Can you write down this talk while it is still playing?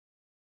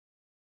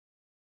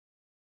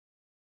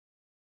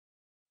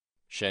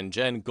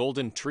Shenzhen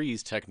Golden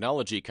Trees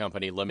Technology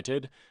Company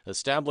Limited,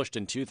 established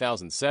in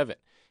 2007,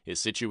 is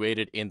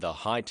situated in the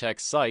high-tech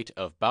site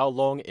of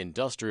Baolong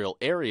Industrial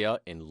Area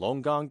in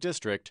Longgang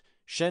District,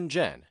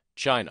 Shenzhen,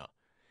 China.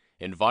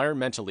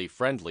 Environmentally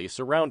friendly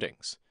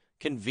surroundings.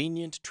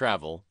 Convenient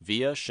travel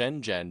via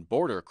Shenzhen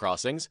border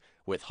crossings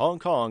with Hong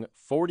Kong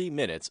 40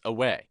 minutes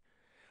away.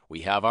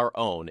 We have our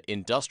own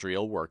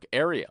industrial work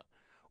area.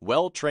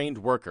 Well-trained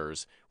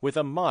workers with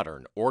a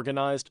modern,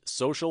 organized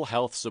social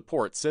health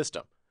support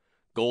system.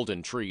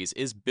 Golden Trees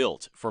is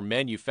built for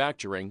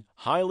manufacturing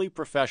highly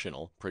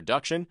professional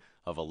production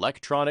of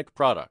electronic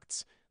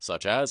products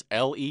such as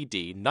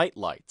LED night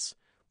lights,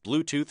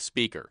 Bluetooth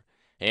speaker,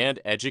 and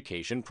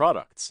education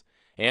products,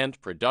 and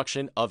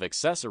production of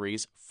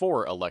accessories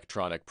for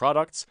electronic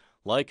products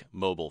like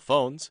mobile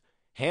phones,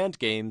 hand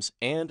games,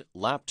 and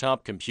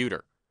laptop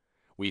computer.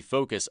 We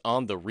focus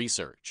on the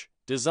research,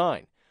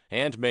 design,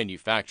 and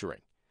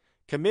manufacturing,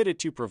 committed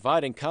to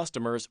providing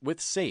customers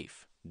with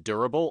safe,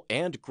 durable,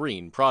 and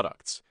green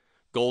products.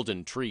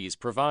 Golden Trees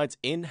provides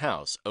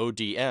in-house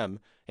ODM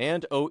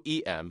and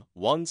OEM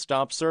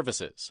one-stop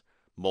services,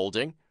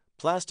 molding,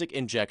 plastic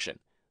injection,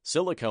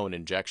 silicone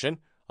injection,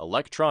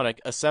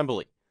 electronic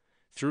assembly.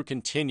 Through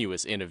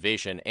continuous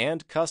innovation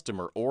and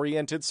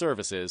customer-oriented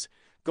services,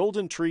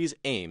 Golden Trees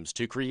aims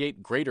to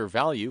create greater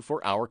value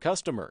for our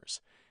customers,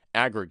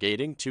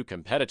 aggregating to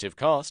competitive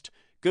cost,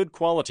 good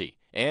quality,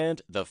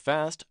 and the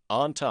fast,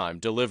 on-time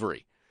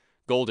delivery.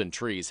 Golden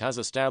Trees has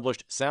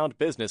established sound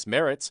business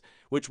merits,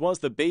 which was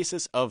the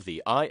basis of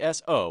the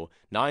ISO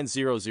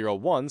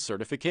 9001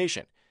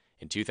 certification.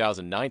 In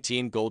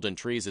 2019, Golden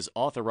Trees is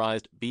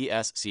authorized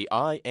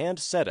BSCI and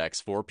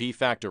SEDEX 4P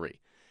Factory.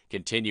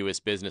 Continuous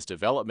business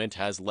development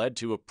has led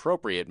to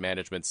appropriate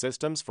management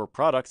systems for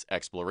products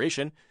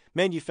exploration,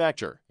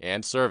 manufacture,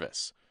 and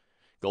service.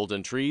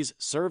 Golden Trees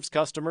serves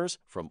customers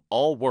from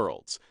all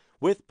worlds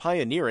with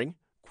pioneering,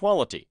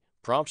 quality,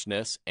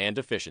 promptness, and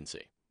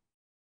efficiency.